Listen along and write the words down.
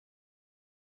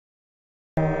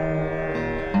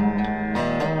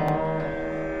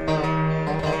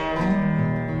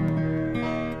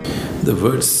The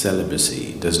word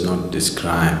celibacy does not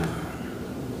describe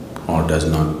or is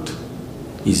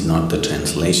not the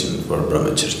translation for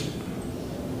Brahmacharya.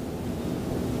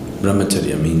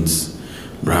 Brahmacharya means,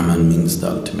 Brahman means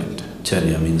the ultimate,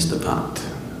 Charya means the path.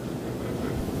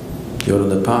 You're on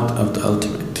the path of the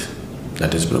ultimate,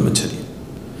 that is Brahmacharya.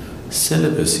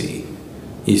 Celibacy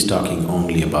is talking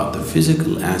only about the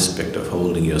physical aspect of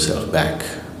holding yourself back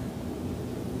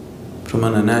from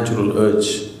an unnatural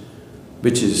urge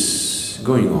which is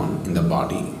going on in the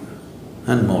body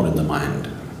and more in the mind.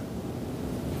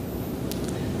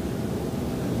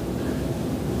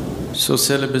 So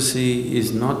celibacy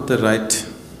is not the right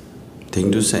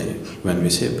thing to say when we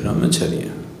say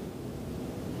Brahmacharya.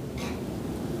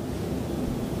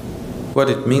 What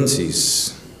it means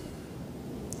is,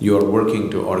 you are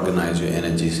working to organize your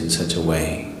energies in such a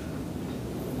way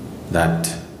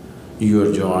that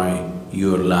your joy,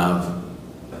 your love,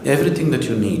 everything that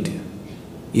you need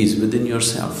is within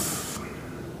yourself.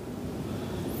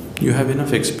 You have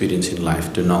enough experience in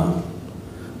life to know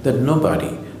that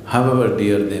nobody, however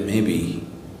dear they may be,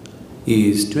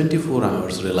 is 24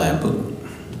 hours reliable.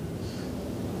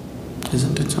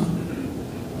 Isn't it so?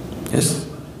 Yes?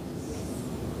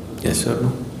 Yes or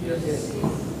no? Yes.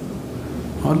 Oh.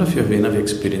 All of you have enough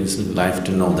experience in life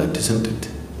to know that, isn't it?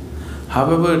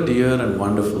 However dear and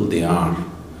wonderful they are,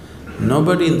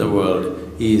 nobody in the world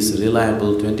is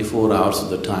reliable 24 hours of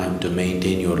the time to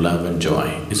maintain your love and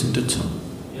joy, isn't it so?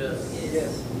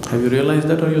 Yes. Have you realized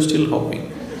that, or are you still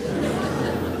hoping?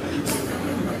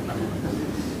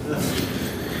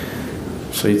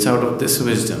 So it's out of this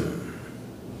wisdom,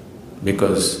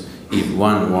 because if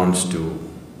one wants to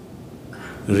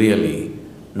really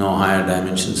know higher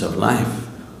dimensions of life,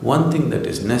 one thing that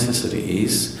is necessary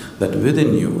is that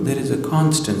within you there is a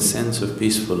constant sense of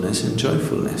peacefulness and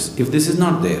joyfulness. If this is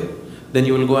not there, then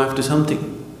you will go after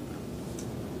something.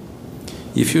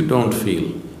 If you don't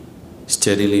feel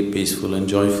steadily peaceful and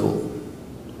joyful,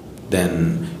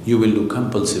 then you will do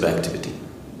compulsive activity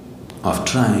of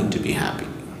trying to be happy.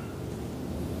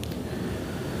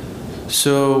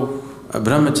 So, a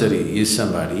brahmachari is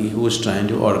somebody who is trying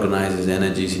to organize his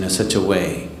energies in such a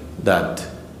way that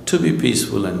to be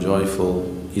peaceful and joyful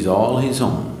is all his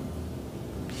own.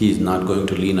 He is not going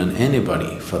to lean on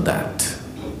anybody for that.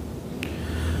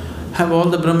 Have all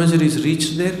the brahmacharis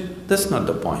reached there? That's not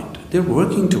the point. They're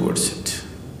working towards it.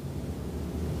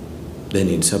 They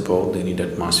need support, they need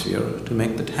atmosphere to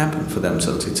make that happen for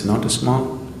themselves. It's not a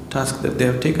small task that they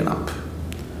have taken up.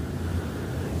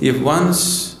 If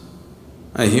once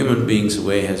a human being's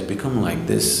way has become like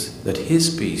this, that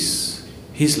his peace,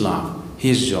 his love,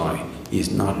 his joy is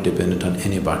not dependent on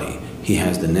anybody, he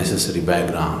has the necessary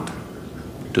background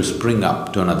to spring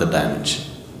up to another dimension.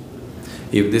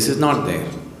 If this is not there,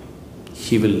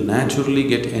 he will naturally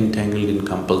get entangled in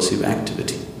compulsive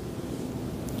activity.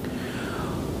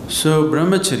 So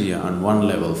brahmacharya on one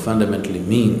level fundamentally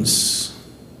means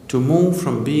to move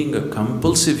from being a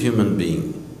compulsive human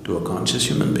being to a conscious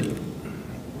human being.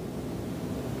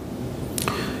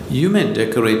 You may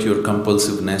decorate your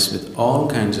compulsiveness with all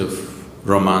kinds of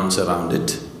romance around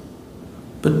it,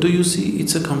 but do you see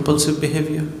it's a compulsive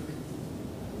behavior?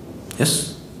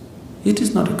 Yes, it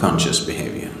is not a conscious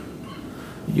behavior.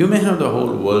 You may have the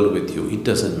whole world with you, it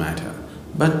doesn't matter,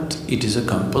 but it is a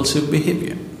compulsive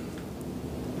behavior.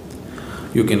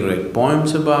 You can write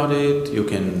poems about it, you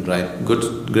can write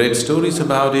great stories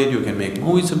about it, you can make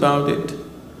movies about it,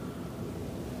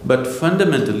 but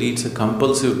fundamentally it's a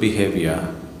compulsive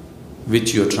behavior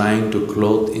which you're trying to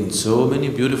clothe in so many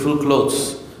beautiful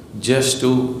clothes just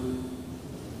to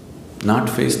not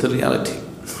face the reality.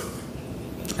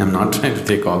 I'm not trying to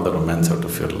take all the romance out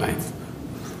of your life,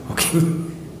 okay?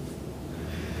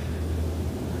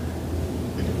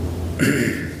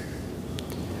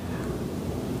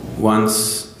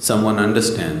 Once someone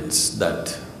understands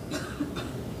that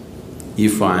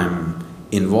if I'm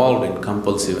involved in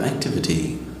compulsive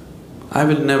activity, I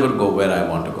will never go where I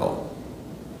want to go.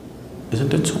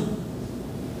 Isn't it so?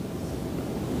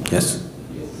 Yes?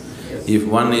 If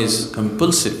one is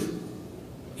compulsive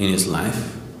in his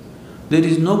life, there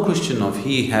is no question of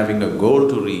he having a goal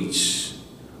to reach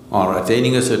or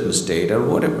attaining a certain state or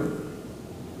whatever.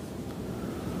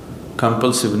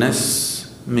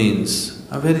 Compulsiveness means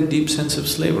a very deep sense of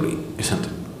slavery, isn't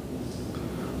it?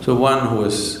 So one who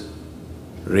has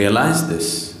realized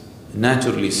this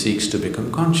naturally seeks to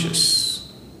become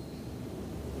conscious.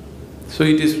 So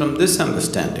it is from this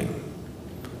understanding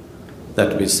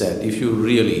that we said, if you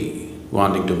really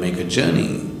wanting to make a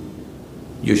journey,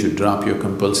 you should drop your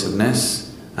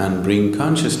compulsiveness and bring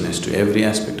consciousness to every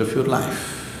aspect of your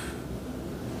life.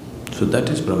 So that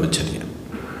is brahmacharya.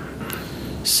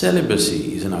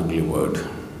 Celibacy is an ugly word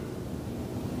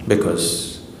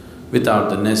because without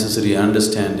the necessary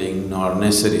understanding nor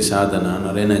necessary sadhana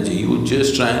nor energy, you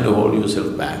just trying to hold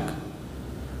yourself back,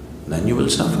 then you will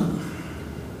suffer.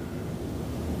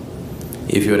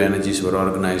 If your energies were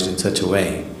organized in such a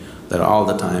way that all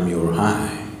the time you're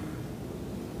high,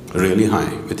 really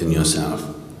high within yourself,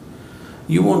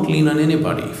 you won't lean on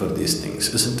anybody for these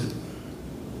things, isn't it?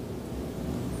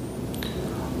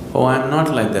 Oh, I'm not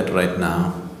like that right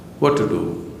now, what to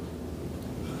do?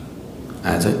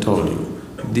 As I told you,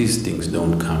 these things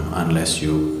don't come unless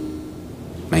you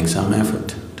make some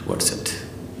effort towards it.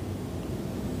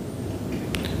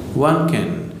 One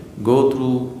can go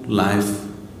through life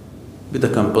with the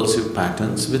compulsive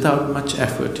patterns without much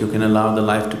effort. You can allow the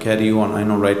life to carry you on. I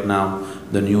know right now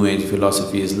the new age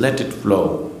philosophy is let it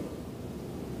flow.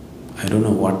 I don't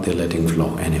know what they're letting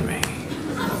flow anyway.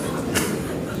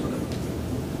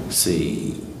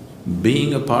 See,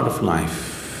 being a part of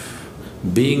life,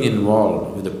 being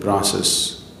involved with the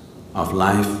process of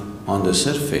life on the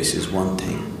surface is one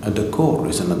thing, at the core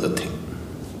is another thing.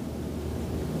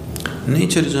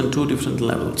 Nature is on two different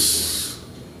levels.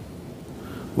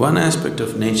 One aspect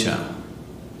of nature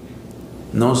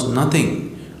knows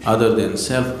nothing other than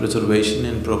self-preservation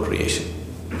and procreation.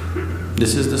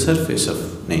 This is the surface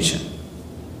of nature.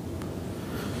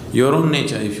 Your own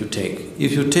nature if you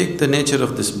take the nature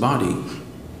of this body,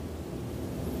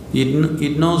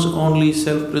 it knows only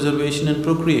self-preservation and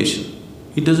procreation.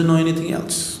 It doesn't know anything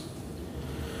else.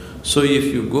 So if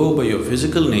you go by your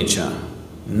physical nature,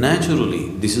 naturally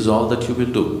this is all that you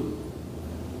will do,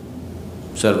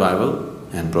 survival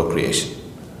and procreation.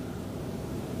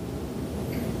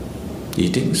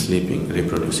 Eating, sleeping,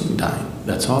 reproducing, dying,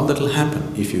 that's all that will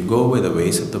happen if you go by the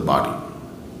ways of the body.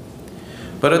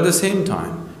 But at the same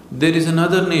time, there is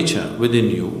another nature within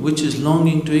you which is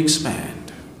longing to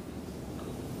expand.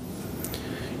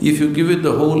 If you give it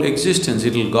the whole existence,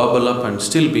 it'll gobble up and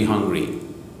still be hungry.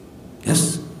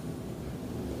 Yes?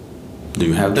 Do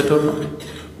you have that or not?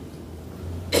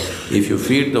 If you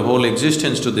feed the whole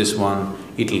existence to this one,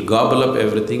 it'll gobble up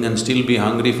everything and still be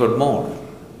hungry for more.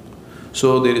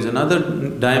 So there is another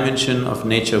dimension of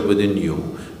nature within you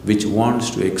which wants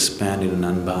to expand in an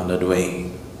unbounded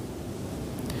way.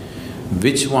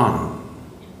 Which one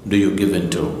do you give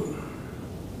into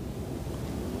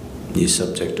is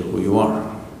subject to who you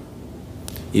are.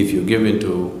 If you give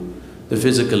into the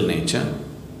physical nature,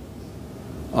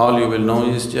 all you will know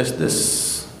is just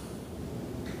this.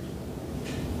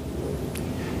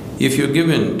 If you give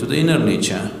in to the inner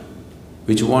nature,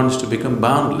 which wants to become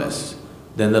boundless,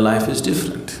 then the life is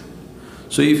different.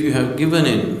 So if you have given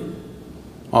in,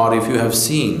 or if you have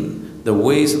seen the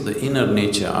ways of the inner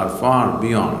nature are far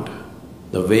beyond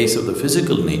the ways of the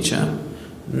physical nature,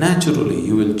 naturally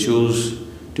you will choose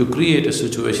to create a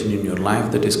situation in your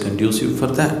life that is conducive for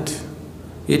that.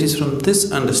 It is from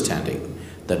this understanding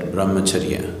that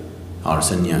Brahmacharya or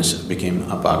sannyasa became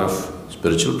a part of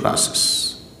spiritual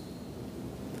process.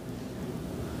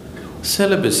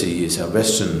 Celibacy is a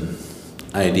Western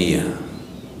idea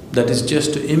that is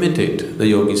just to imitate the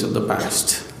yogis of the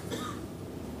past.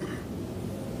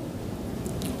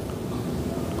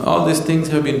 All these things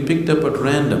have been picked up at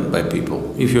random by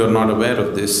people. If you are not aware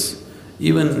of this,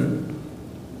 even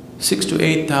 6,000 to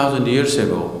 8,000 years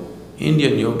ago,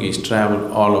 Indian yogis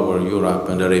traveled all over Europe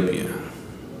and Arabia.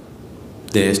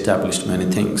 They established many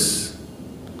things.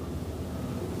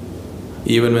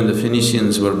 Even when the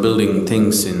Phoenicians were building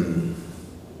things in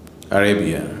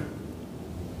Arabia,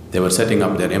 they were setting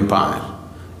up their empire.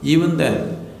 Even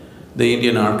then, the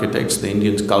Indian architects, the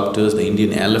Indian sculptors, the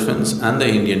Indian elephants and the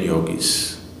Indian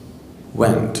yogis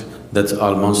went. That's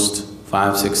almost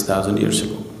 5,000–6,000 years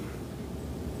ago.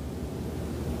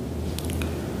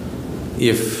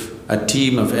 If a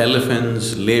team of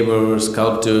elephants, laborers,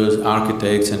 sculptors,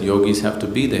 architects and yogis have to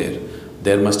be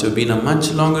there must have been a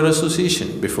much longer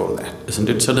association before that, isn't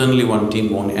it? Suddenly one team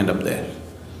won't end up there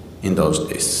in those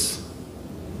days.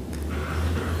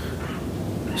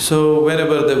 So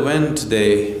wherever they went,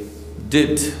 they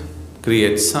did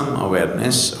create some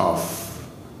awareness of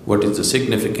what is the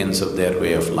significance of their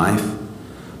way of life.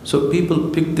 So people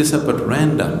picked this up at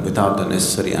random without the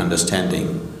necessary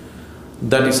understanding.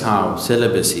 That is how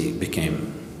celibacy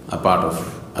became a part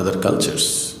of other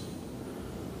cultures.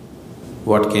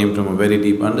 What came from a very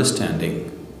deep understanding,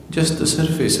 just the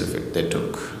surface of it they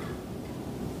took.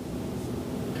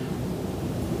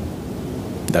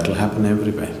 That'll happen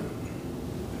everywhere.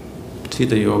 See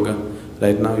the yoga,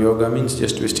 right now yoga means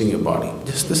just twisting your body,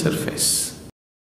 just the surface.